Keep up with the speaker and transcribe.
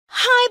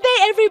Hi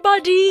there,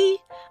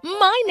 everybody!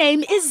 My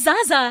name is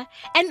Zaza,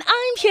 and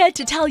I'm here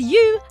to tell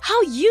you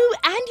how you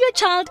and your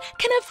child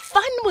can have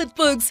fun with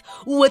books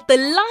with the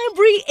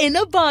Library in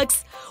a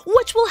Box,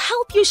 which will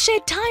help you share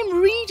time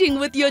reading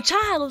with your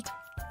child.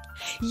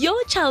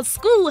 Your child's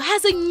school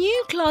has a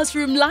new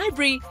classroom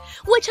library,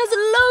 which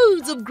has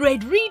loads of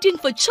great reading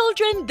for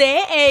children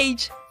their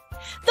age.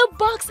 The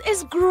box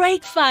is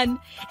great fun.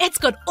 It's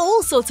got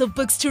all sorts of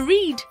books to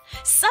read.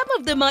 Some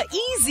of them are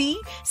easy,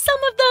 some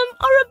of them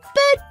are a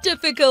bit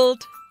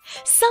difficult.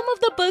 Some of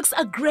the books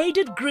are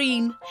graded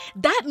green.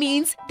 That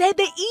means they're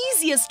the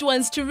easiest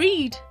ones to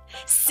read.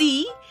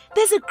 See,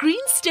 there's a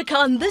green sticker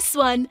on this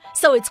one,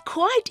 so it's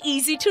quite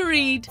easy to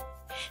read.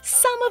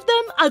 Some of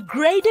them are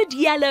graded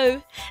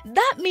yellow.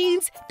 That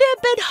means they're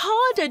a bit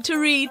harder to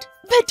read.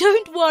 But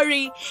don't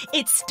worry,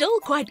 it's still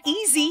quite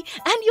easy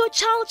and your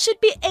child should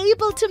be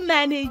able to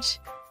manage.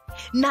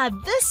 Now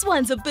this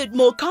one's a bit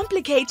more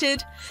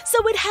complicated,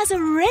 so it has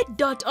a red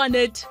dot on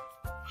it.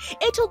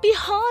 It'll be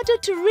harder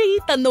to read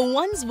than the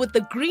ones with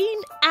the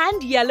green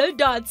and yellow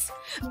dots,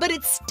 but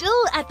it's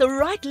still at the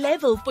right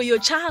level for your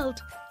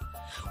child.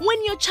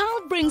 When your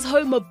child brings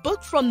home a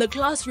book from the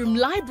classroom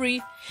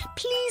library,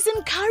 please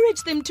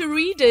encourage them to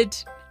read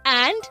it.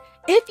 And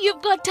if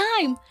you've got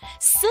time,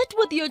 sit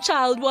with your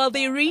child while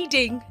they're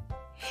reading.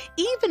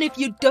 Even if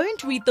you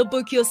don't read the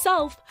book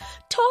yourself,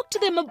 talk to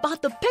them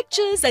about the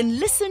pictures and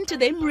listen to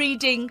them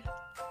reading.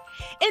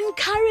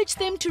 Encourage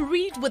them to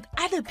read with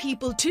other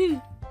people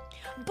too.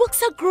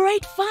 Books are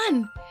great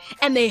fun,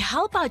 and they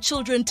help our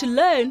children to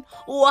learn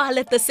while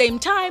at the same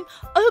time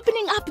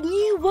opening up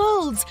new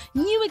worlds,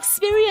 new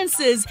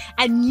experiences,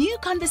 and new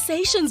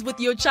conversations with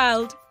your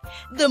child.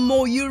 The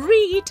more you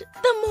read,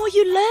 the more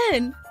you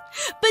learn.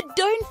 But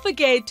don't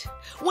forget,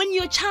 when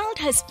your child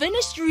has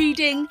finished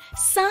reading,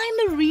 sign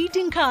the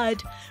reading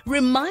card.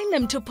 Remind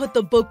them to put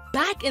the book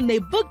back in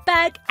their book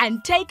bag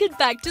and take it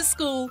back to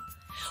school.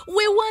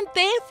 We want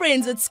their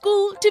friends at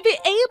school to be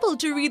able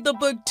to read the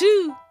book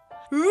too.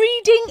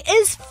 Reading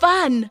is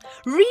fun.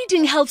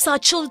 Reading helps our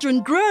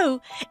children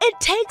grow. It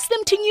takes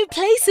them to new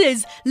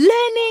places,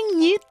 learning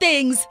new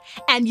things.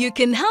 And you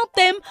can help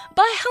them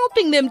by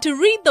helping them to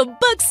read the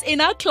books in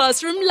our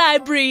classroom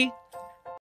library.